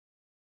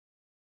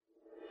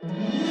How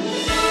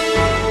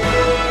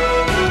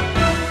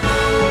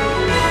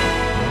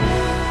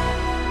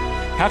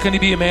can he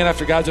be a man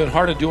after God's own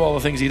heart and do all the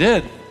things he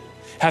did?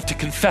 Have to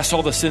confess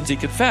all the sins he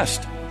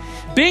confessed.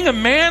 Being a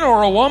man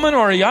or a woman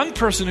or a young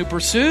person who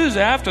pursues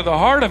after the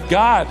heart of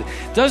God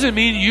doesn't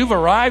mean you've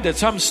arrived at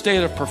some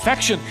state of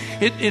perfection.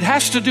 It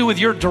has to do with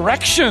your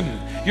direction,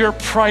 your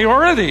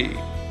priority.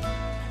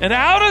 And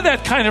out of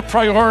that kind of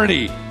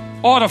priority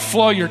ought to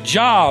flow your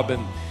job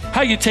and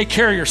how you take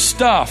care of your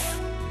stuff,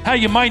 how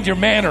you mind your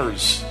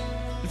manners.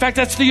 In fact,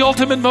 that's the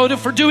ultimate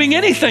motive for doing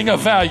anything of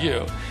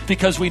value,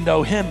 because we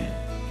know him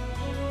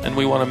and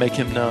we want to make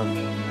him known.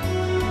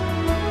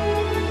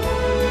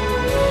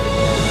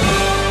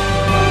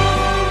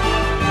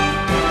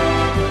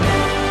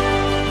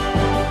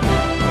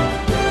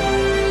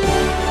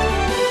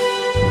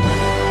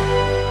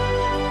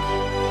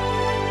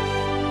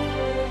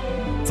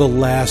 The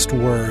last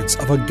words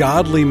of a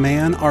godly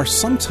man are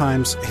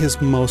sometimes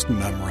his most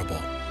memorable.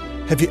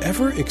 Have you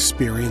ever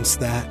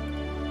experienced that?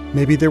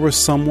 Maybe there was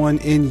someone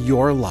in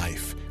your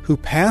life who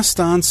passed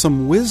on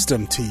some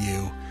wisdom to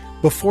you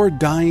before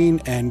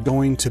dying and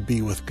going to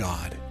be with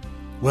God.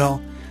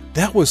 Well,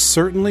 that was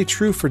certainly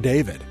true for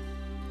David.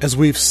 As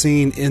we've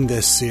seen in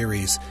this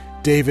series,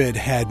 David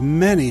had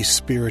many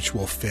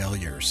spiritual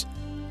failures.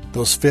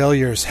 Those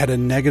failures had a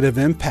negative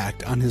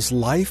impact on his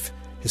life,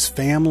 his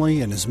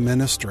family, and his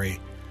ministry.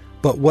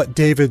 But what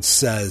David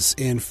says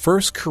in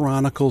 1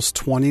 Chronicles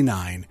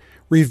 29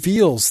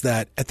 reveals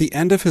that at the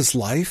end of his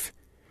life,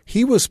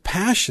 he was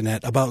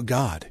passionate about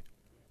God.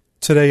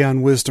 Today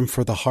on Wisdom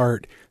for the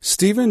Heart,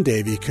 Stephen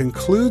Davey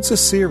concludes a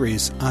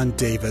series on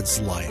David's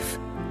life.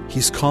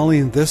 He's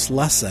calling this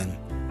lesson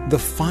The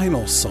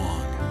Final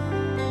Song.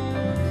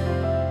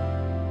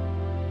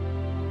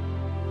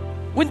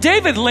 When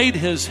David laid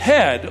his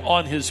head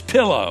on his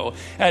pillow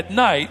at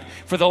night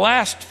for the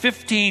last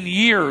 15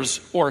 years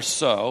or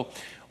so,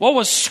 what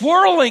was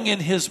swirling in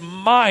his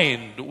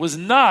mind was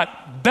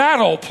not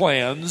battle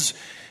plans,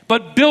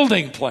 but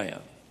building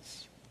plans.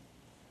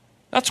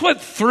 That's what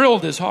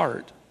thrilled his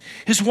heart.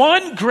 His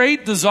one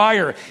great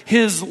desire,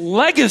 his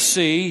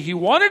legacy, he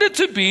wanted it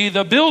to be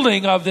the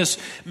building of this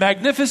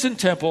magnificent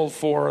temple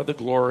for the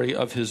glory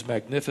of his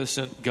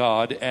magnificent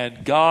God.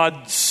 And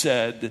God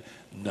said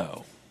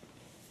no.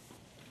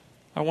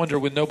 I wonder,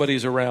 when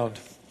nobody's around,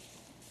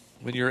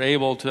 when you're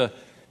able to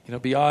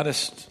be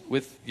honest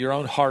with your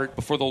own heart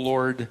before the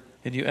Lord,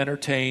 and you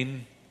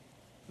entertain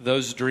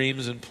those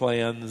dreams and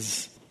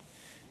plans,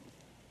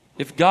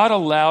 if God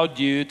allowed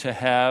you to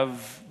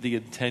have the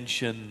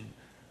intention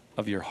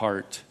of your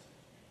heart,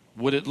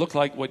 would it look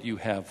like what you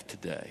have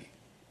today?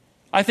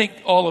 I think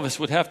all of us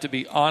would have to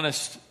be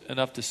honest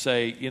enough to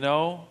say,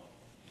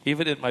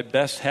 even in my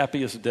best,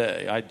 happiest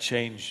day, I'd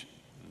change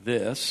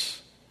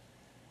this,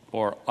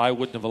 or I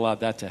wouldn't have allowed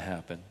that to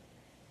happen,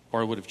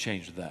 or I would have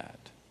changed that.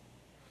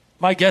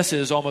 My guess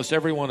is almost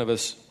every one of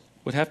us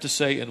would have to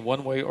say in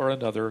one way or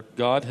another,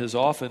 God has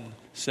often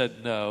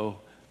said no,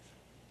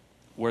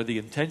 where the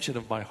intention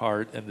of my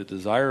heart and the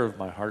desire of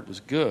my heart was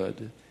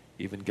good,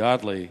 even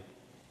godly,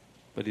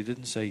 but he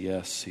didn't say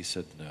yes, he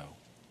said no.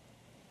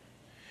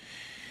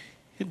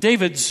 In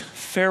David's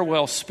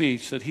farewell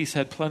speech that he's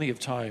had plenty of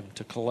time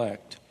to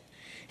collect,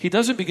 he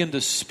doesn't begin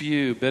to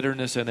spew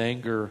bitterness and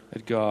anger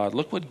at God.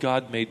 Look what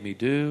God made me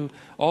do,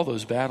 all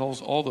those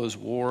battles, all those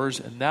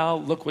wars, and now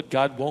look what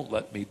God won't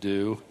let me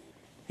do.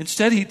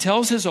 Instead, he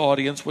tells his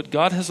audience what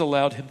God has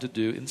allowed him to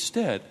do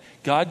instead.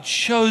 God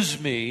chose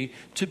me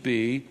to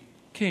be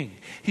king.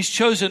 He's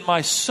chosen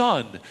my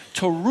son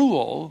to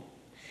rule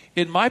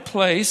in my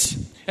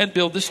place and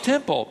build this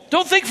temple.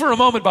 Don't think for a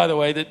moment, by the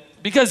way, that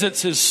because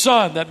it's his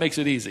son, that makes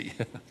it easy.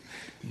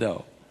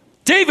 No.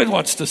 David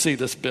wants to see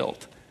this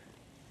built.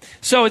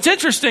 So it's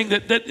interesting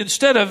that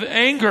instead of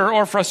anger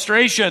or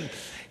frustration,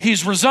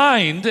 he's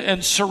resigned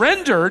and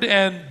surrendered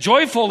and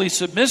joyfully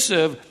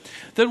submissive,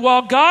 that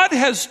while God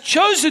has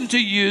chosen to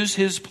use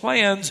his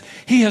plans,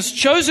 he has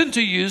chosen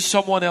to use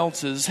someone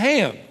else's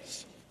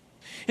hands.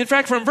 In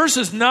fact, from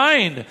verses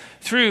 9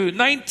 through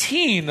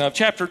 19 of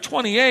chapter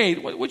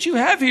 28, what you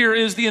have here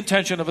is the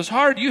intention of his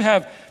heart. You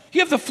have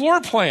the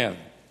floor plan.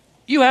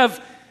 You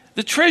have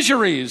the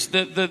treasuries,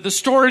 the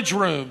storage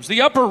rooms,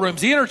 the upper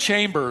rooms, the inner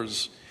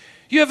chambers.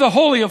 You have the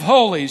Holy of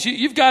Holies.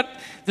 You've got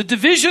the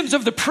divisions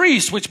of the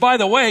priests, which, by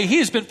the way,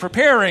 he's been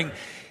preparing.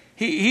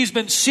 He's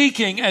been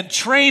seeking and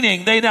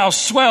training. They now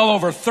swell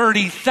over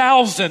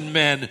 30,000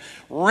 men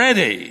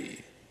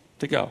ready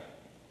to go.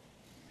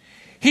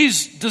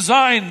 He's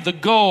designed the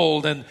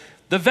gold and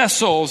the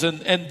vessels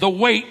and the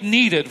weight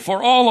needed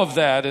for all of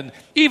that, and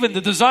even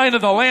the design of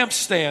the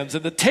lampstands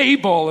and the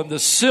table and the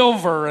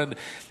silver and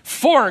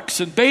forks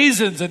and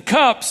basins and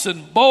cups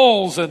and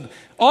bowls and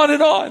on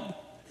and on.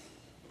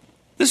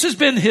 This has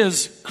been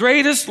his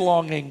greatest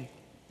longing.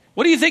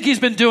 What do you think he's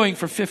been doing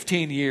for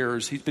 15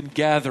 years? He's been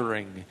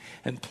gathering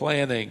and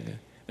planning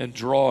and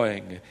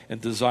drawing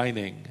and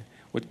designing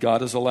what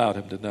God has allowed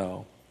him to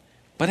know.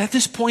 But at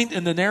this point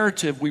in the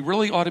narrative, we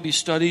really ought to be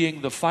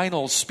studying the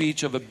final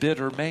speech of a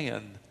bitter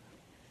man,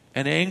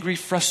 an angry,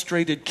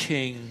 frustrated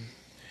king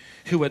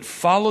who had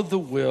followed the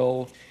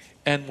will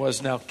and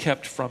was now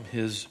kept from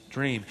his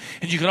dream.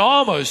 And you can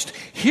almost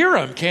hear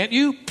him, can't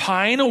you?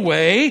 Pine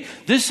away.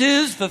 This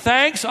is the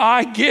thanks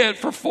I get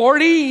for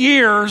 40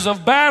 years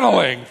of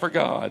battling for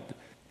God.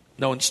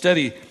 No, instead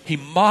he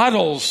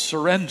models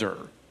surrender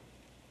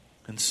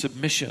and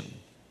submission.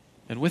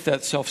 And with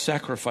that,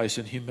 self-sacrifice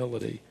and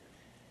humility.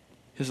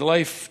 His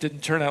life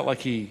didn't turn out like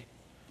he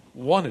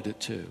wanted it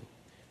to,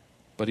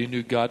 but he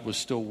knew God was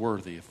still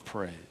worthy of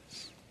praise.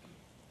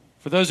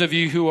 For those of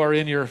you who are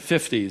in your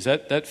 50s,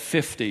 that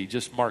 50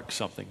 just marks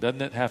something,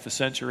 doesn't it? Half a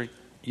century.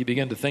 You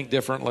begin to think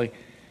differently.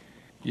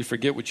 You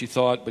forget what you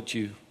thought, but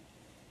you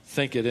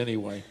think it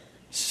anyway.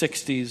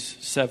 60s,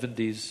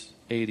 70s,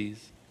 80s.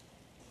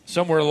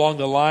 Somewhere along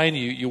the line,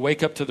 you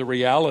wake up to the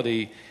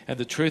reality and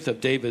the truth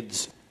of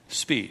David's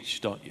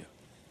speech, don't you?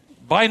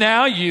 By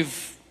now,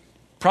 you've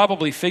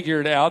probably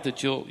figured out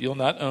that you'll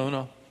not own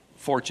a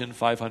Fortune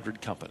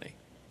 500 company.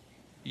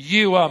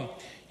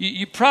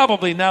 You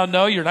probably now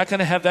know you're not going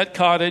to have that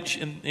cottage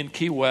in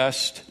Key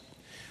West,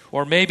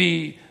 or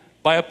maybe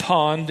by a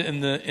pond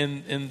in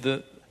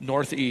the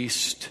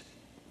Northeast.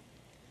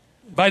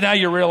 By now,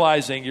 you're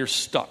realizing you're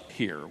stuck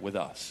here with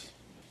us.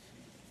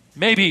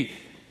 Maybe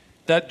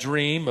that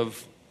dream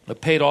of a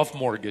paid-off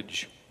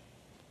mortgage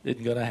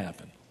isn't going to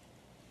happen.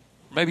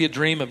 Maybe a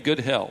dream of good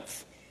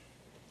health.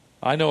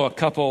 I know a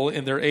couple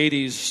in their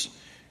 80s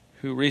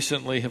who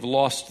recently have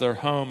lost their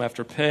home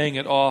after paying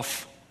it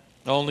off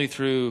only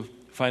through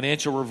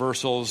financial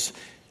reversals,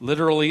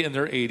 literally in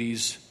their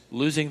 80s,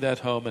 losing that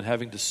home and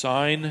having to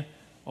sign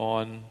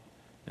on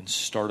and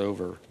start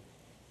over.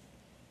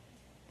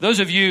 Those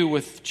of you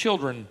with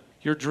children,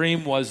 your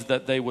dream was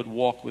that they would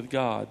walk with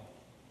God.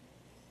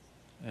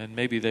 And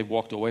maybe they've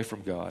walked away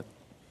from God.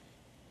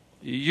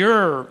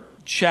 Your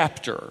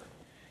chapter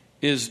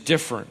is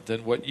different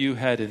than what you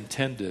had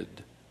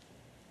intended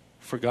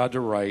for God to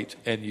write,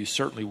 and you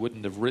certainly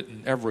wouldn't have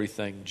written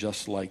everything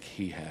just like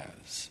he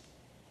has.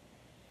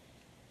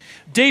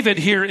 David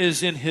here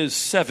is in his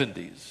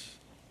 70s.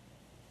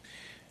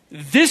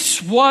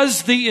 This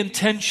was the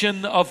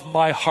intention of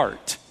my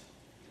heart.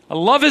 I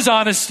love his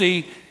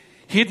honesty.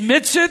 He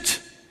admits it.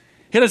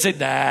 He doesn't say,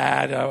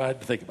 no, I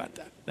didn't think about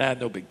that.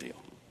 No big deal.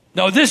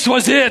 No, this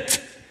was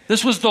it.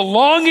 This was the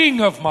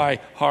longing of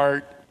my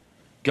heart.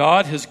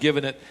 God has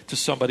given it to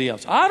somebody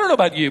else. I don't know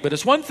about you, but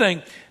it's one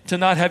thing to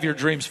not have your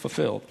dreams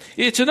fulfilled.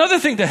 It's another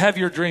thing to have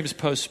your dreams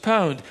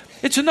postponed.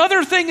 It's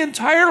another thing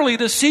entirely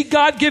to see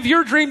God give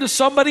your dream to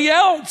somebody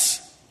else.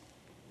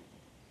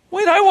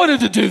 Wait, I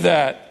wanted to do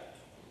that.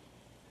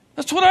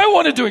 That's what I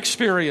wanted to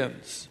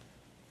experience.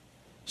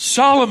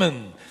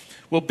 Solomon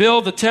will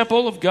build the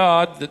temple of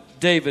God that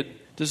David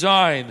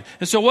designed.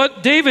 And so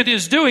what David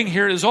is doing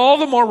here is all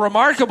the more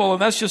remarkable,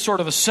 and that's just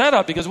sort of a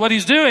setup, because what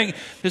he's doing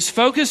is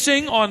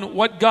focusing on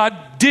what God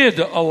did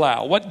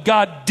allow, what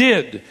God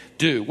did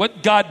do,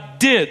 what God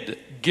did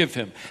give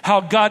him,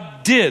 how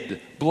God did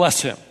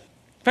bless him.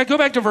 In fact, go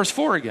back to verse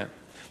 4 again.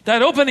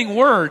 That opening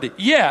word,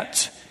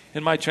 yet,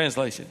 in my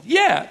translation,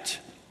 yet.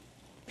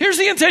 Here's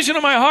the intention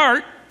of my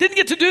heart. Didn't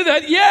get to do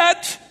that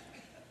yet.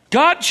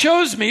 God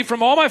chose me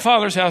from all my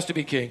father's house to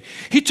be king.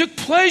 He took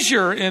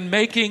pleasure in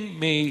making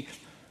me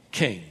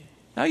king.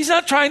 Now, he's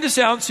not trying to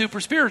sound super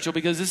spiritual,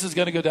 because this is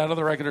going to go down on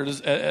the record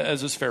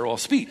as his farewell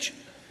speech,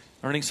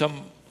 earning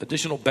some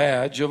additional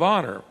badge of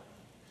honor.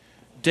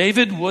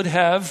 David would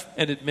have,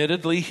 and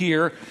admittedly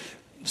here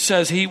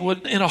says he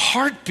would, in a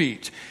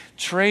heartbeat,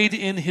 trade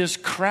in his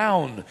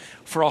crown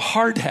for a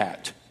hard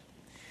hat.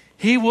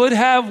 He would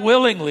have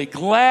willingly,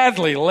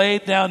 gladly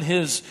laid down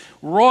his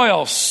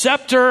royal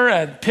scepter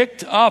and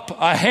picked up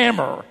a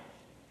hammer.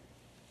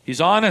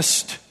 He's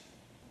honest,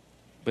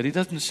 but he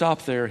doesn't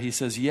stop there. He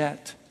says,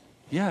 yet.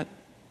 I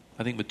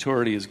think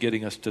maturity is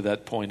getting us to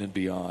that point and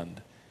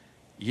beyond.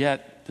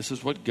 Yet, this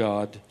is what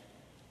God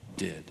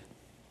did.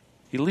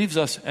 He leaves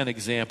us an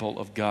example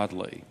of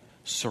godly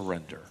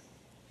surrender.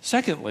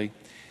 Secondly,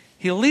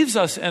 he leaves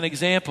us an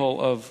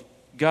example of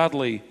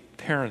godly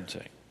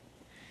parenting.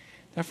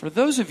 Now, for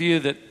those of you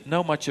that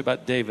know much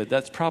about David,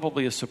 that's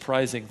probably a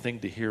surprising thing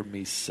to hear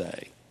me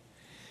say.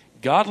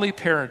 Godly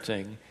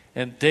parenting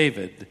and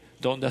David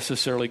don't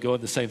necessarily go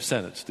in the same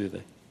sentence, do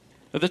they?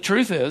 Now, the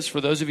truth is,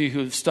 for those of you who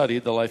have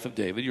studied the life of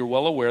David, you're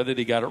well aware that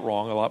he got it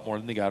wrong a lot more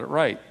than he got it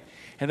right.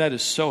 And that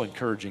is so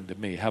encouraging to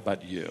me. How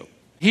about you?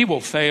 He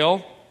will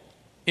fail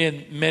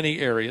in many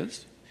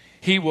areas.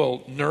 He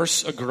will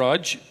nurse a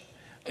grudge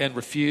and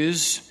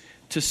refuse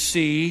to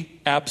see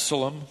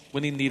Absalom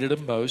when he needed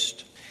him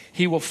most.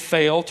 He will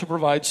fail to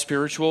provide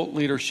spiritual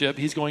leadership.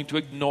 He's going to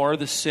ignore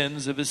the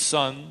sins of his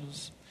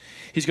sons.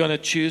 He's going to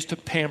choose to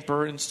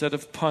pamper instead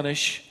of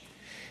punish.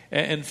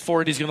 And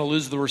for it, he's going to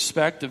lose the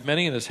respect of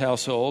many in his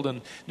household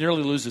and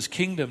nearly lose his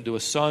kingdom to a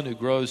son who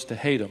grows to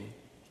hate him.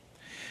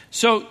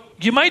 So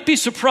you might be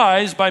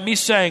surprised by me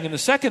saying, and the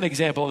second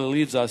example that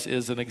leaves us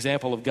is an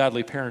example of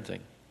godly parenting.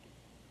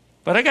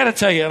 But I got to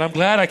tell you, and I'm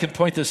glad I can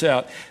point this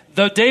out,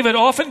 though David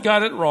often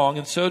got it wrong,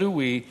 and so do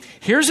we,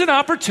 here's an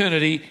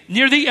opportunity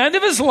near the end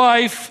of his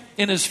life,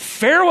 in his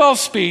farewell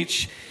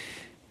speech,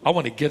 I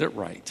want to get it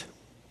right.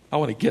 I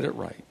want to get it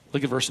right.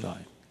 Look at verse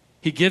 9.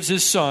 He gives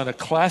his son a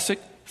classic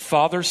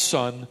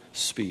father-son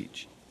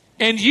speech.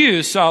 And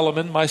you,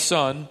 Solomon, my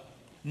son,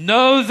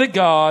 know the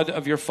God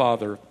of your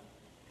father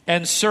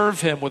and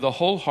serve him with a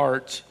whole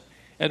heart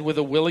and with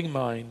a willing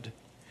mind.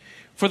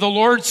 For the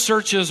Lord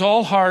searches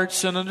all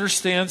hearts and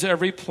understands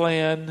every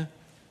plan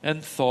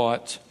and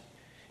thought.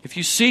 If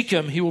you seek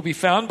him, he will be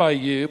found by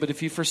you, but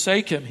if you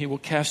forsake him, he will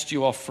cast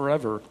you off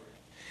forever.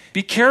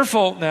 Be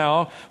careful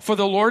now, for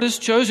the Lord has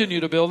chosen you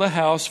to build a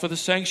house for the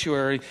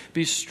sanctuary.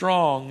 Be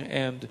strong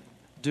and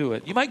do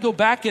it. You might go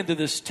back into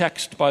this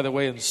text, by the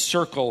way, and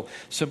circle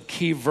some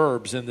key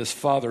verbs in this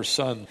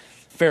father-son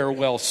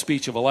farewell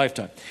speech of a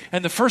lifetime.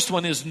 And the first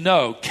one is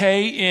know,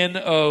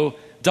 K-N-O-W.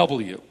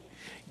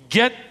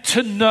 Get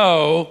to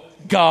know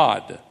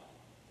God.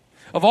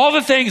 Of all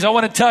the things I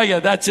want to tell you,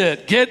 that's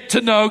it. Get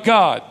to know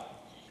God.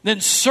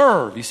 Then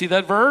serve. You see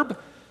that verb?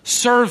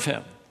 Serve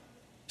him.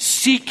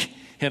 Seek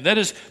him. That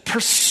is,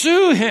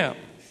 pursue him.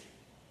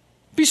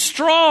 Be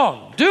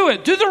strong. Do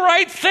it. Do the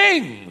right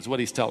thing, is what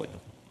he's telling them.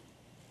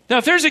 Now,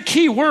 if there's a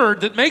key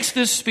word that makes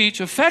this speech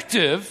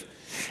effective,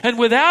 and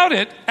without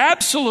it,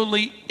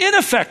 absolutely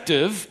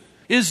ineffective,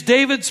 is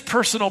David's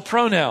personal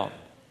pronoun.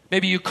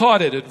 Maybe you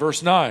caught it at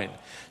verse 9.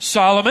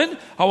 Solomon,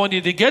 I want you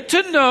to get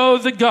to know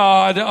the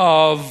God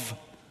of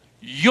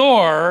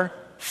your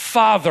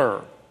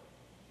father.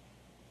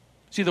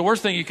 See, the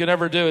worst thing you can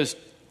ever do is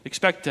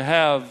expect to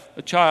have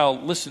a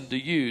child listen to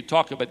you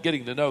talk about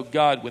getting to know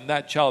God when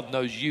that child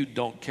knows you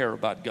don't care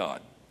about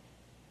God.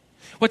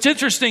 What's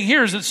interesting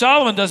here is that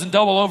Solomon doesn't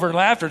double over in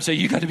laughter and say,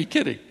 you got to be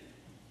kidding.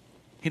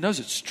 He knows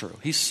it's true.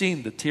 He's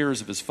seen the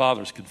tears of his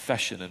father's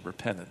confession and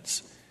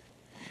repentance.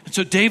 And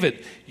so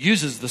David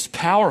uses this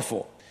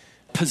powerful,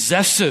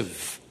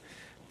 possessive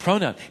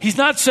pronoun. He's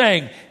not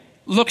saying,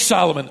 look,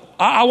 Solomon,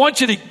 I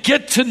want you to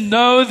get to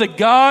know the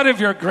God of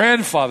your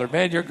grandfather.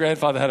 Man, your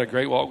grandfather had a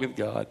great walk with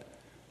God.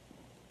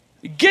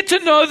 Get to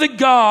know the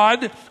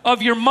God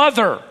of your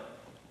mother.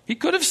 He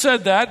could have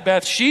said that.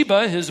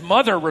 Bathsheba, his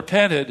mother,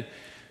 repented.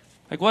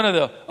 Like one of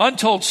the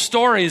untold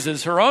stories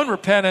is her own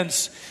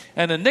repentance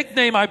and a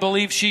nickname I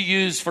believe she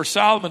used for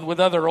Solomon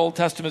with other Old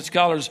Testament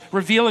scholars,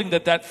 revealing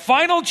that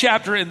final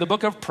chapter in the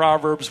book of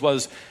Proverbs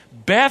was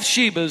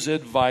Bathsheba's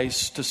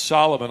advice to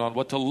Solomon on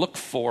what to look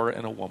for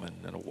in a woman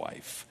and a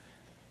wife.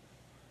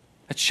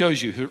 That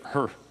shows you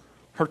her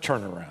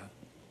turnaround.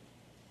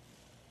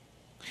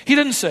 He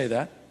didn't say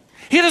that.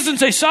 He doesn't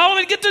say,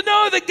 Solomon, get to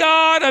know the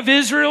God of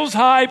Israel's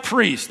high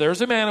priest.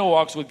 There's a man who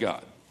walks with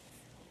God.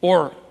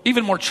 Or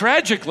even more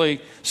tragically,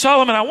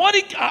 Solomon, I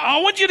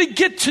want you to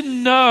get to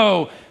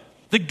know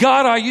the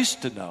God I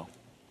used to know.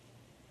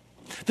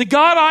 The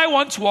God I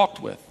once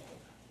walked with.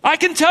 I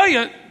can tell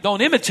you,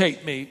 don't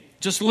imitate me,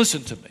 just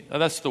listen to me. Now,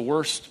 that's the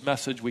worst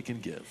message we can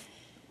give.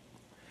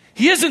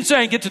 He isn't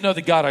saying get to know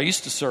the God I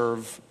used to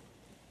serve.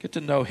 Get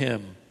to know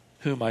him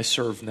whom I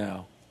serve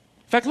now.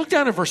 In fact, look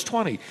down at verse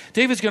 20.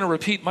 David's going to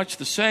repeat much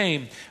the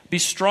same. Be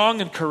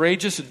strong and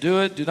courageous and do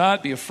it. Do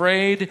not be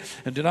afraid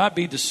and do not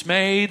be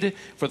dismayed.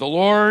 For the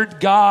Lord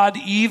God,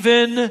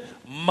 even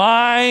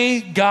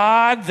my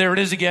God, there it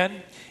is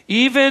again.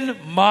 Even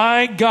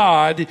my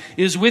God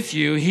is with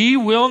you. He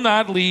will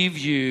not leave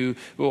you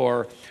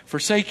or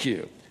forsake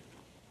you.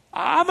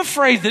 I'm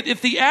afraid that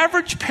if the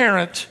average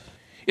parent,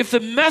 if the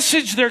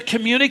message they're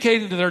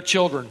communicating to their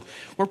children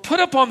were put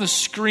up on the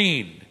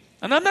screen,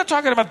 and I'm not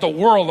talking about the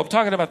world, I'm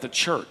talking about the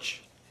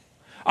church.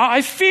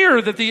 I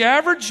fear that the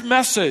average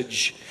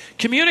message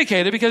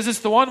communicated, because it's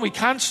the one we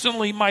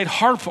constantly might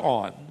harp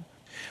on,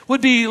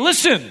 would be,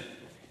 listen,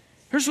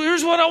 here's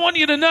what I want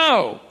you to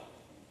know.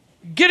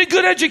 Get a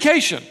good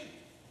education.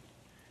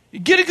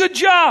 Get a good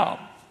job.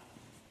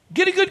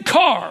 Get a good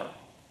car.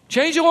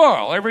 Change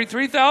oil every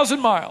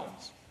 3,000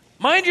 miles.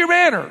 Mind your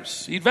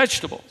manners. Eat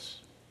vegetables.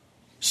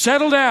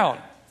 Settle down.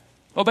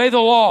 Obey the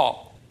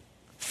law.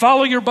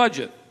 Follow your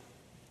budget.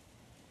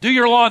 Do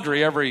your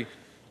laundry every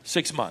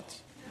 6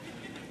 months,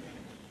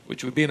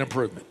 which would be an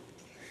improvement.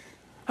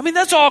 I mean,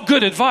 that's all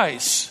good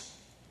advice.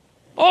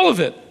 All of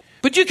it.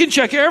 But you can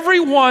check every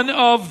one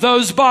of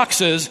those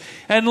boxes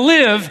and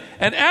live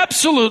an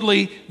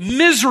absolutely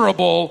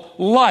miserable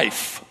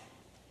life,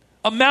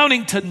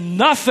 amounting to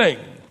nothing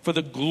for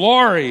the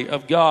glory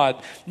of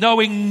God,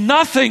 knowing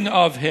nothing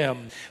of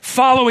him,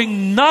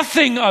 following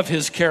nothing of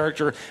his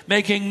character,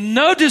 making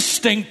no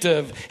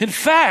distinctive. In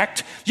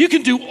fact, you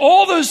can do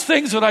all those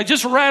things that I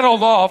just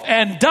rattled off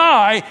and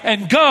die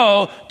and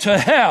go to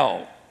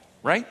hell,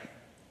 right?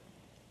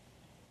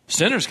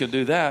 Sinners can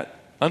do that.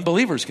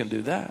 Unbelievers can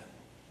do that.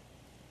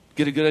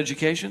 Get a good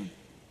education,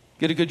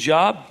 get a good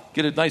job,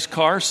 get a nice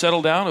car,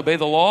 settle down, obey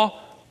the law,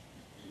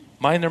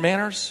 mind their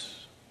manners.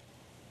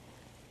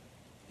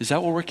 Is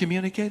that what we're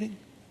communicating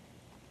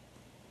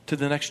to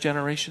the next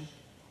generation?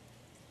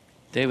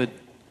 David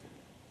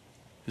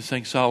is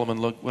saying,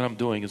 Solomon, look, what I'm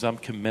doing is I'm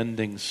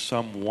commending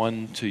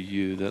someone to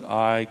you that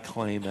I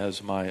claim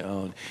as my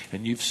own.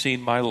 And you've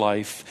seen my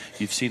life,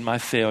 you've seen my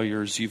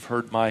failures, you've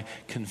heard my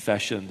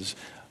confessions.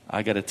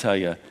 I got to tell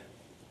you,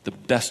 the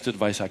best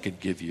advice I can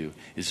give you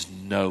is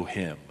know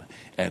him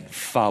and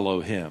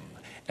follow him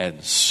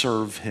and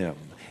serve him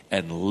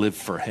and live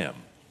for him.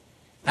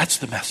 That's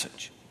the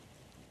message.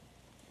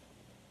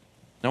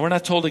 Now, we're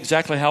not told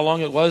exactly how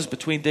long it was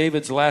between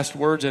David's last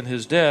words and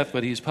his death,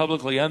 but he's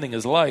publicly ending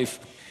his life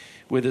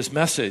with this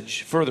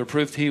message. Further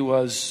proof he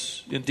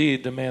was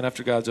indeed a man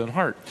after God's own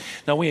heart.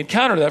 Now, we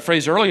encountered that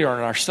phrase earlier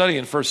in our study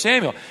in 1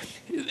 Samuel.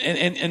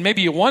 And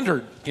maybe you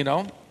wondered,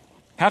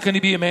 how can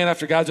he be a man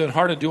after God's own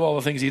heart and do all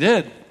the things he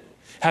did?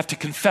 Have to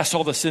confess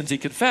all the sins he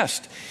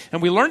confessed.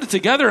 And we learned it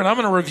together, and I'm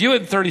going to review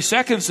it in 30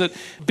 seconds, that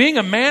being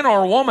a man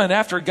or a woman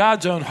after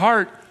God's own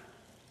heart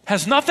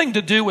has nothing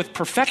to do with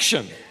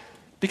perfection,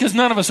 because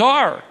none of us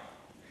are.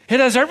 It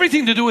has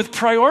everything to do with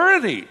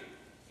priority.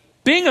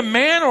 Being a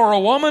man or a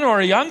woman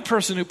or a young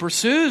person who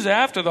pursues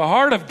after the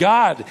heart of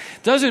God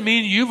doesn't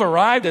mean you've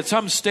arrived at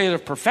some state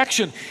of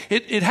perfection.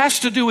 It has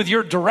to do with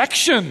your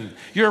direction,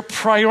 your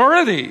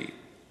priority.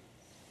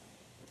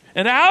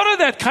 And out of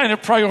that kind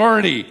of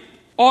priority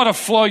ought to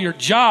flow your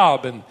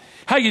job and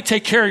how you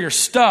take care of your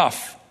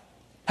stuff,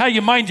 how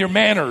you mind your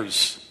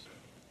manners.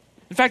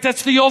 In fact,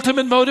 that's the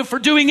ultimate motive for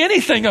doing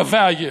anything of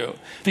value,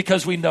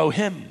 because we know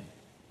him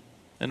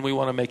and we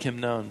want to make him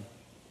known.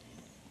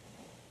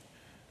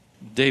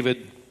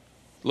 David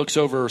looks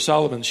over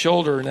Solomon's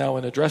shoulder now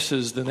and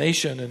addresses the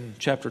nation in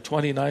chapter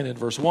 29 and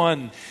verse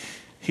 1.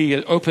 He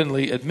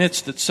openly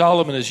admits that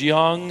Solomon is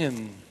young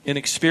and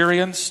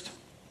inexperienced,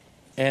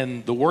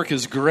 and the work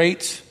is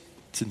great.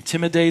 It's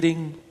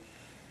intimidating,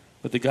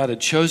 but that God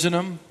had chosen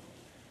him.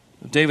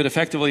 David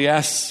effectively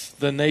asks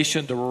the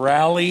nation to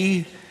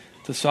rally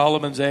to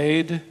Solomon's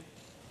aid,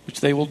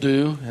 which they will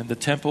do, and the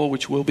temple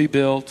which will be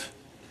built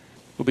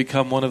will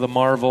become one of the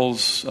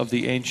marvels of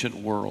the ancient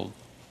world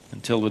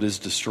until it is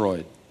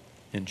destroyed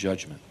in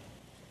judgment.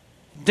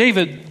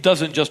 David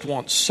doesn't just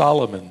want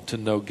Solomon to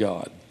know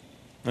God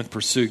and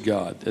pursue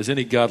God, as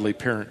any godly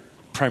parent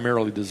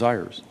primarily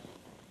desires.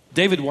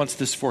 David wants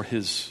this for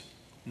his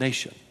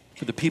nation,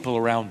 for the people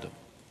around him,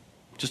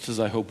 just as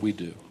I hope we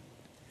do.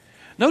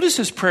 Notice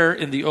his prayer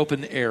in the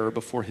open air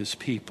before his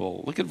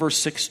people. Look at verse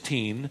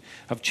 16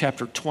 of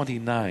chapter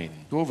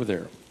 29. Go over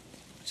there.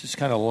 Let's just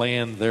kind of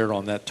land there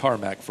on that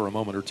tarmac for a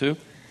moment or two.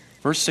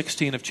 Verse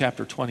 16 of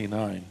chapter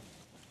 29.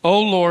 O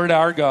Lord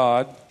our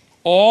God,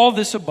 all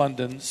this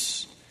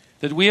abundance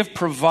that we have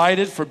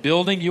provided for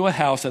building you a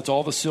house, that's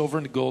all the silver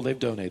and gold they've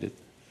donated,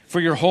 for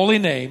your holy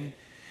name,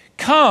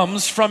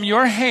 comes from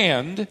your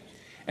hand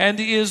and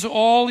is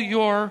all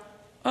your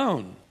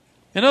own.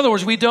 In other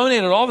words, we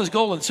donated all this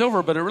gold and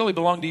silver, but it really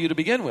belonged to you to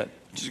begin with,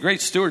 which is a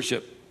great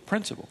stewardship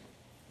principle.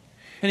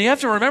 And you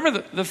have to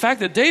remember the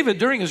fact that David,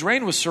 during his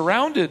reign, was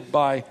surrounded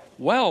by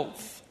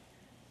wealth.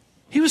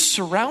 He was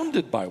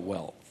surrounded by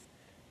wealth,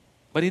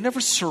 but he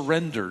never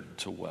surrendered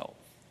to wealth.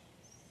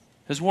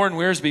 As Warren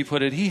Wiersbe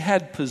put it, he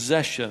had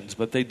possessions,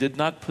 but they did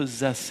not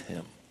possess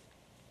him.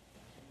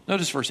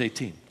 Notice verse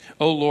 18.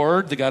 O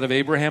Lord, the God of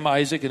Abraham,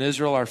 Isaac, and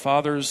Israel, our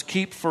fathers,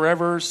 keep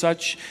forever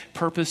such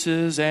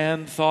purposes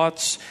and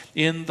thoughts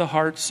in the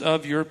hearts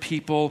of your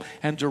people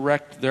and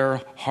direct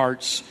their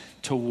hearts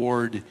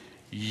toward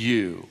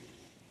you.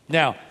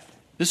 Now,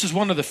 this is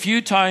one of the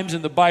few times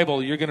in the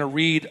Bible you're going to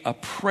read a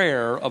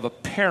prayer of a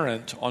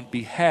parent on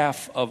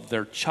behalf of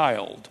their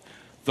child,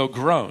 though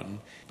grown,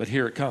 but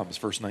here it comes,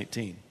 verse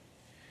 19.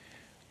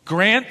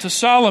 Grant to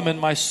Solomon,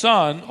 my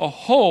son, a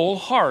whole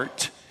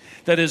heart,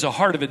 that is, a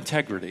heart of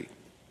integrity,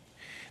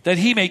 that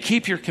he may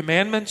keep your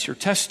commandments, your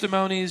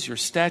testimonies, your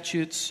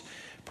statutes,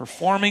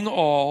 performing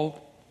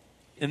all,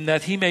 and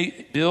that he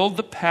may build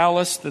the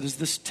palace that is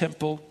this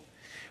temple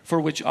for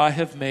which I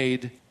have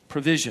made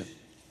provision.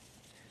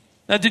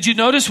 Now, did you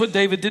notice what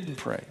David didn't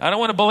pray? I don't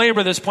want to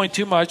belabor this point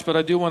too much, but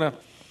I do want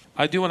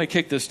to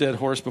kick this dead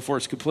horse before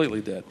it's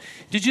completely dead.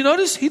 Did you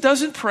notice he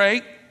doesn't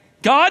pray,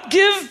 God,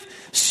 give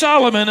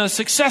Solomon a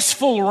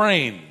successful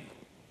reign.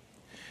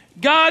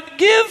 God,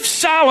 give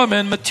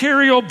Solomon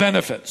material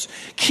benefits.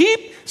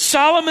 Keep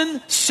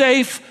Solomon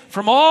safe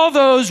from all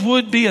those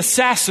would-be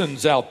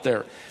assassins out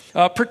there.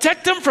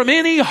 Protect him from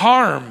any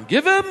harm.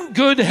 Give him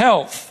good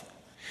health.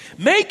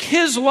 Make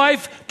his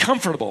life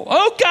comfortable.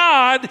 Oh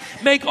God,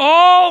 make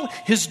all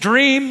his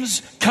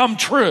dreams come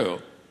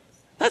true.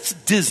 That's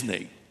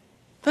Disney.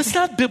 That's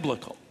not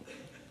biblical.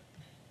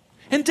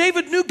 And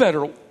David knew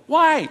better.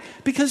 Why?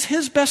 Because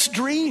his best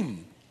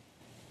dream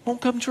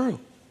won't come true.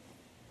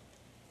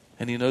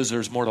 And he knows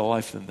there's more to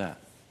life than that.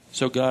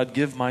 So God,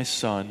 give my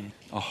son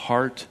a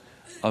heart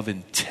of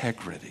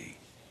integrity.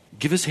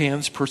 Give his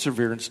hands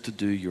perseverance to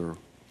do your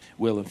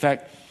will. In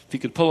fact, if you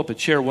could pull up a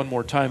chair one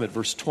more time at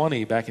verse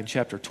 20, back in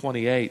chapter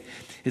 28,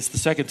 it's the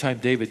second time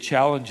David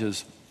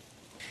challenges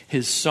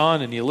his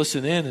son, and you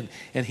listen in,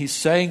 and he's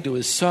saying to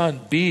his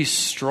son, be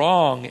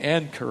strong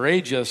and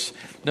courageous.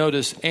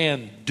 Notice,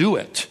 and do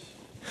it.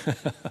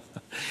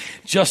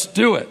 Just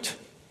do it.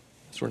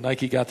 That's where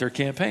Nike got their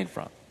campaign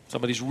from.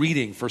 Somebody's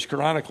reading 1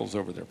 Chronicles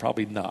over there.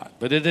 Probably not.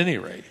 But at any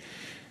rate,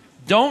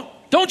 don't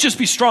just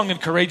be strong and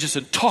courageous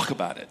and talk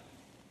about it.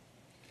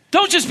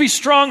 Don't just be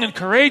strong and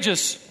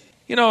courageous,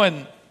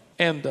 and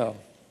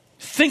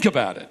think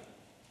about it.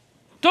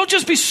 Don't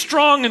just be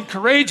strong and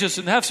courageous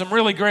and have some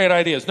really great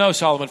ideas. No,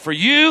 Solomon, for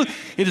you,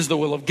 it is the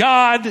will of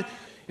God.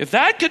 If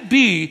that could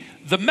be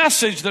the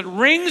message that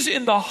rings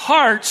in the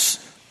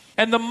hearts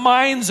and the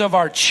minds of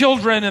our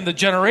children and the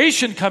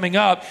generation coming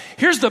up,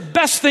 here's the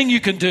best thing you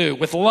can do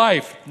with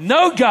life.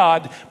 Know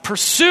God,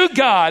 pursue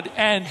God,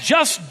 and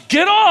just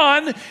get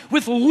on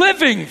with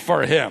living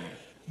for Him.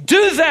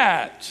 Do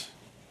that.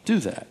 Do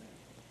that.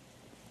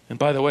 And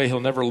by the way, He'll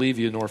never leave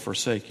you nor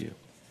forsake you.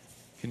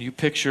 Can you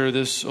picture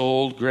this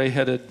old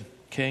gray-headed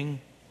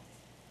king?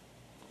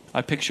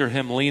 I picture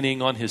him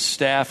leaning on his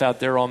staff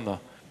out there on the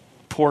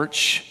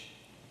porch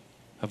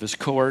of his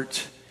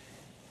court.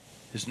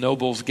 His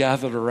nobles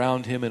gathered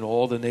around him and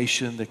all the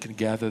nation that can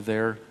gather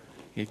there.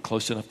 He get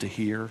close enough to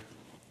hear.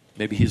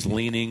 Maybe he's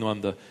leaning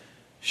on the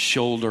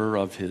shoulder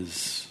of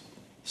his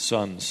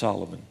son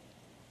Solomon.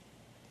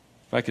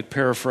 If I could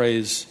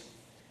paraphrase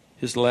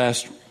his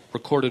last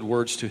recorded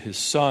words to his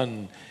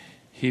son,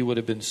 he would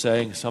have been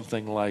saying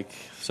something like,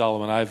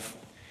 Solomon,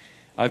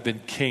 I've been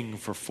king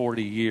for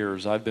 40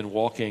 years. I've been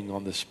walking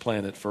on this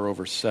planet for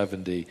over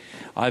 70.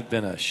 I've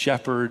been a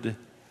shepherd.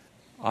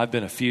 I've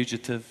been a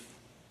fugitive.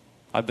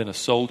 I've been a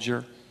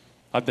soldier.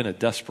 I've been a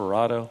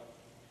desperado.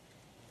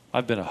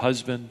 I've been a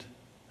husband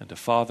and a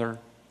father,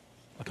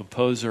 a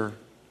composer,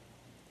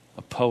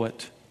 a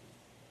poet,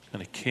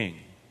 and a king.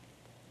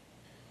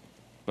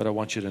 But I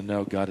want you to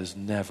know God has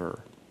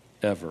never,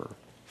 ever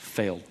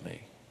failed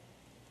me.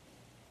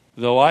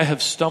 Though I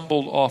have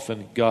stumbled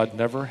often, God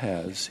never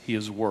has. He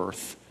is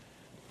worth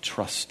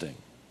trusting.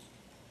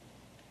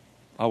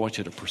 I want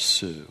you to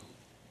pursue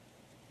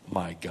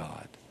my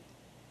God.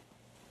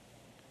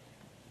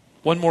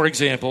 One more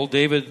example.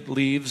 David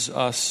leaves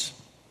us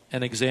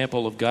an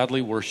example of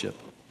godly worship.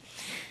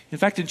 In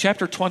fact, in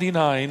chapter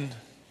 29,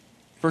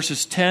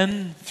 verses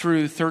 10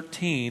 through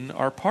 13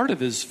 are part of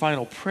his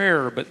final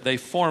prayer, but they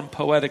form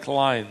poetic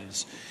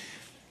lines.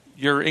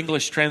 Your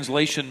English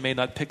translation may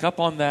not pick up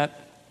on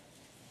that.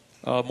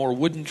 A more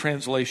wooden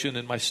translation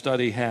in my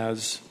study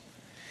has.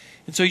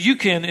 And so you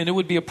can, and it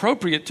would be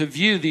appropriate to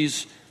view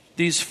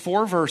these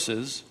four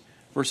verses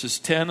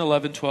 10,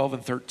 11, 12,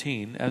 and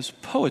 13, as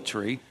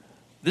poetry.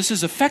 This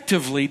is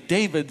effectively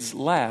David's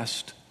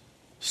last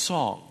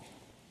song.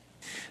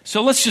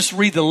 So let's just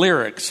read the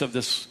lyrics of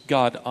this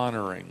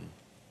God-honoring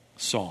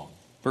song.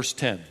 Verse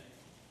 10.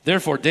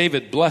 Therefore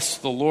David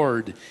blessed the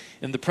Lord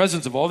in the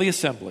presence of all the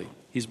assembly.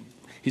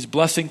 He's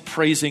blessing,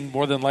 praising,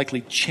 more than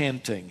likely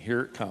chanting.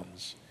 Here it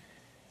comes.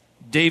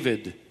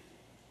 David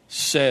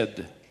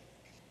said,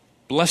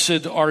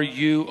 Blessed are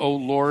you, O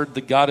Lord,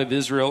 the God of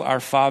Israel, our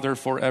Father,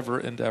 forever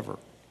and ever.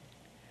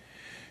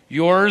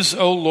 Yours,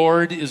 O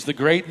Lord, is the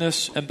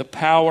greatness and the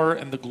power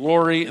and the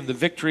glory and the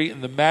victory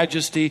and the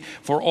majesty,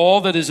 for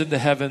all that is in the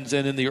heavens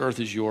and in the earth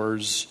is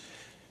yours.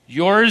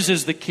 Yours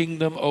is the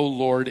kingdom, O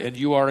Lord, and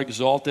you are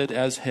exalted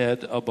as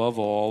head above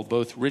all.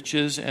 Both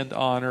riches and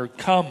honor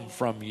come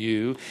from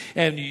you,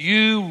 and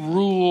you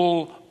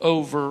rule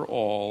over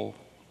all.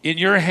 In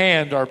your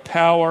hand are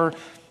power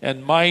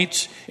and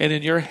might, and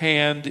in your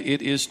hand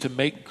it is to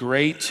make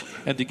great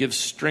and to give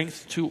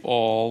strength to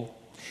all.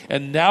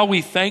 And now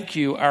we thank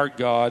you, our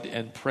God,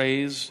 and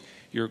praise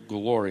your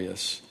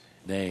glorious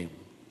name.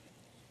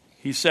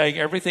 He's saying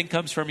everything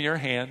comes from your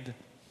hand.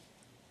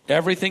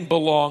 Everything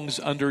belongs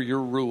under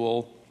your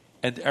rule,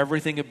 and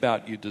everything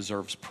about you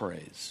deserves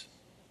praise.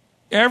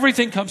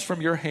 Everything comes from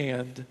your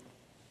hand.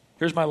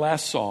 Here's my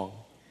last song.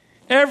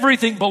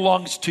 Everything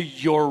belongs to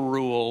your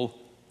rule,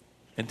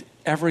 and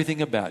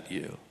everything about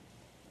you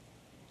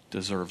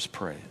deserves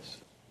praise.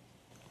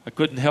 I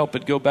couldn't help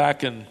but go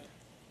back and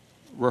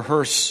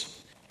rehearse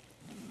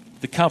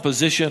the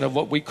composition of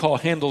what we call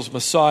Handel's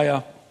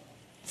Messiah,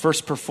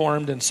 first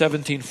performed in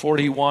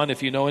 1741.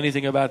 If you know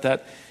anything about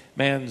that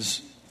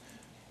man's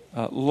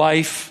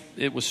life,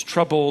 it was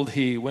troubled.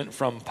 He went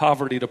from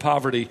poverty to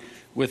poverty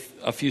with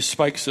a few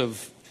spikes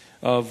of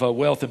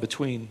wealth in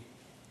between.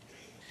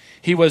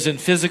 He was in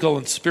physical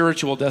and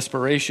spiritual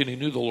desperation. He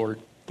knew the Lord.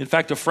 In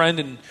fact, a friend,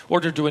 in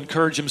order to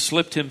encourage him,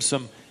 slipped him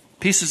some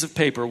pieces of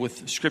paper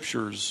with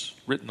scriptures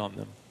written on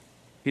them.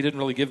 He didn't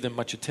really give them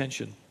much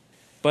attention.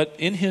 But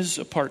in his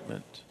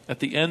apartment, at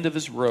the end of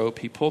his rope,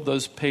 he pulled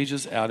those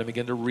pages out and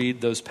began to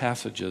read those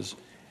passages,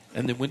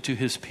 and then went to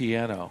his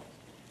piano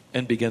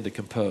and began to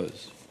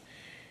compose.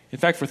 In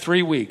fact, for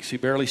 3 weeks, he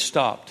barely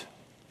stopped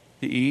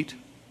to eat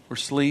or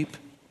sleep.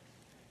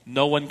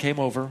 No one came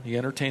over. He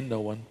entertained no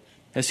one.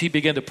 As he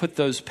began to put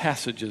those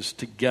passages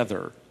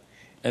together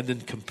and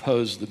then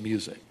compose the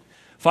music.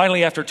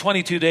 Finally, after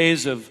 22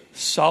 days of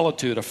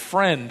solitude, a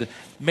friend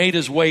made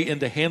his way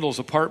into Handel's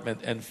apartment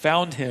and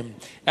found him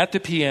at the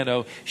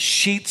piano,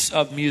 sheets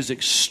of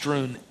music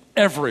strewn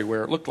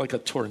everywhere. It looked like a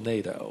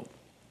tornado.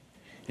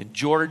 And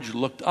George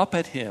looked up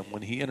at him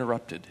when he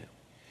interrupted him.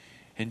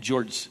 And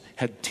George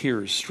had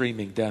tears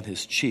streaming down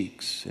his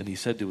cheeks. And he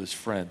said to his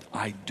friend,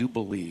 I do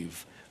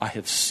believe I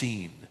have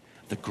seen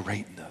the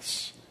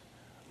greatness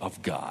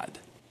of God.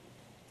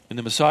 And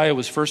the Messiah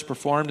was first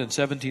performed in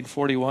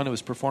 1741. It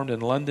was performed in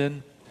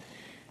London.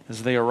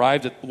 as they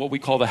arrived at what we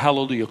call the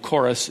Hallelujah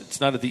Chorus. It's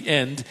not at the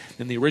end.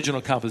 In the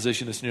original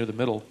composition, it's near the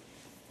middle.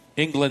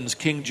 England's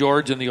King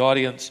George in the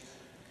audience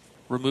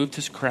removed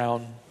his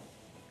crown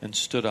and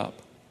stood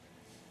up.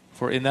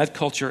 For in that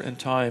culture and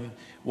time,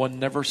 one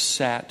never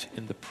sat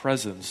in the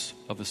presence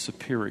of a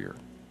superior.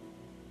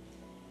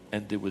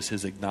 And it was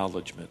his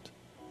acknowledgement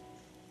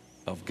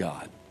of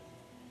God.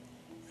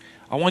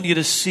 I want you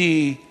to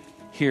see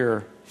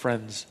here,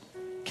 friends,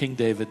 King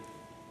David,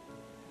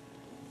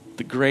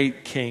 the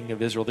great king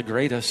of Israel, the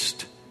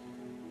greatest,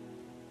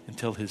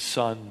 until his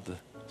son, the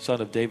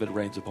son of David,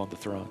 reigns upon the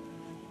throne.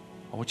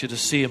 I want you to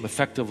see him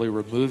effectively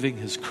removing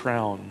his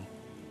crown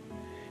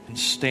and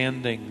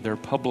standing there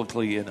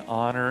publicly in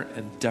honor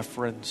and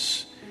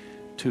deference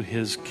to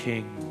his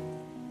king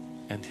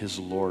and his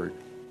Lord.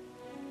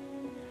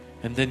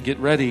 And then get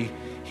ready.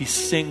 He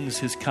sings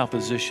his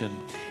composition.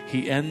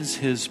 He ends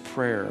his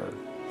prayer.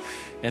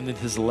 And in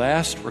his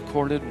last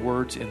recorded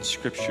words in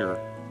Scripture,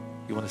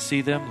 you want to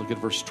see them? Look at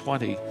verse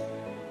 20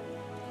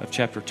 of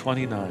chapter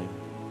 29.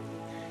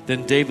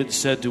 Then David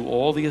said to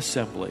all the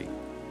assembly,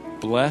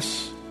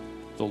 "Bless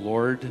the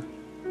Lord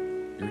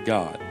your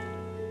God."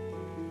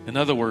 In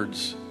other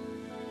words,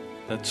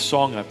 that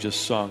song I've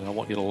just sung, I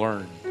want you to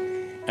learn.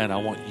 And I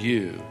want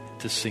you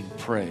to sing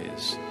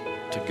praise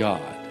to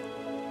God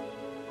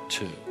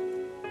too.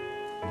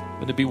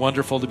 Wouldn't it be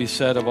wonderful to be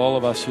said of all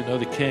of us who know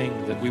the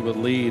King that we would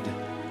lead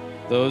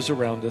those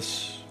around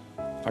us,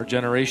 our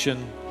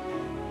generation,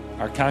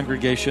 our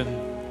congregation,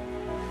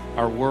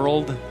 our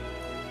world,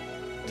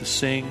 to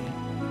sing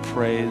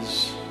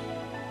praise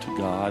to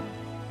God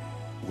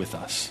with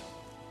us.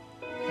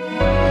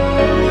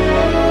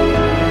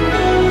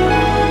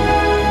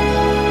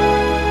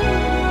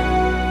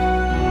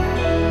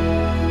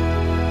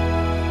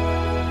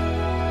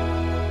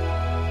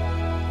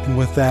 And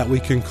with that, we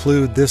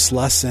conclude this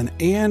lesson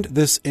and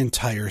this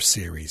entire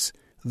series,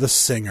 The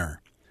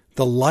Singer,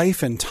 the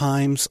life and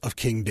times of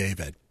King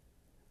David.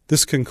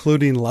 This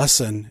concluding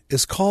lesson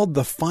is called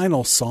The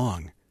Final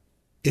Song.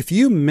 If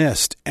you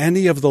missed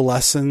any of the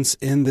lessons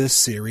in this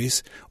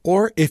series,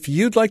 or if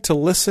you'd like to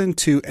listen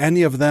to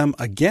any of them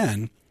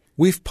again,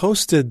 we've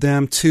posted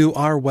them to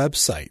our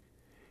website.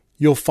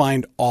 You'll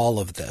find all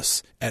of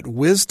this at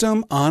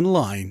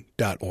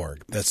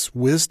wisdomonline.org. That's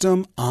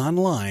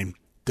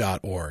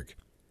wisdomonline.org.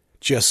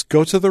 Just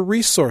go to the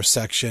resource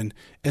section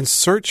and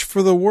search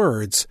for the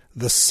words,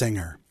 The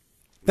Singer.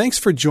 Thanks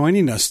for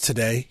joining us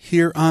today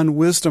here on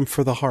Wisdom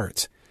for the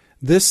Heart.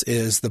 This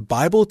is the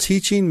Bible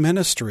teaching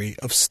ministry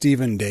of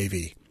Stephen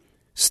Davey.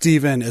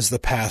 Stephen is the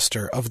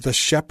pastor of the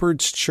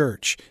Shepherd's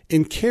Church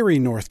in Cary,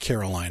 North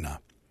Carolina.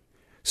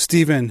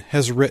 Stephen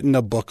has written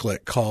a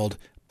booklet called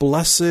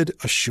Blessed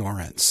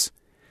Assurance.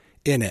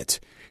 In it,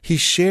 he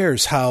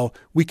shares how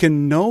we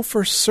can know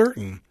for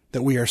certain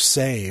that we are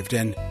saved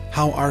and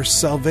how our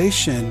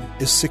salvation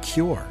is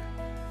secure.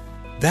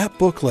 That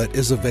booklet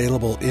is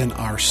available in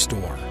our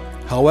store.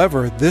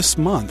 However, this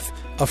month,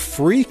 a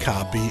free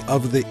copy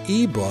of the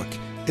ebook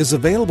is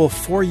available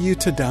for you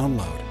to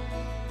download.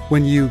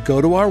 When you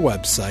go to our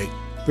website,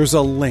 there's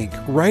a link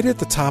right at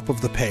the top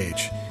of the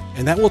page,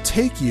 and that will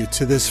take you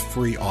to this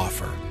free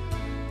offer.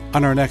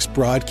 On our next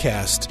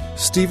broadcast,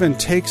 Stephen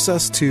takes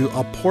us to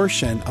a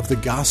portion of the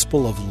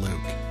Gospel of Luke.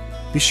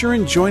 Be sure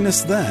and join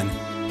us then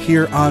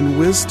here on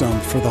Wisdom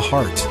for the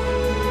Heart.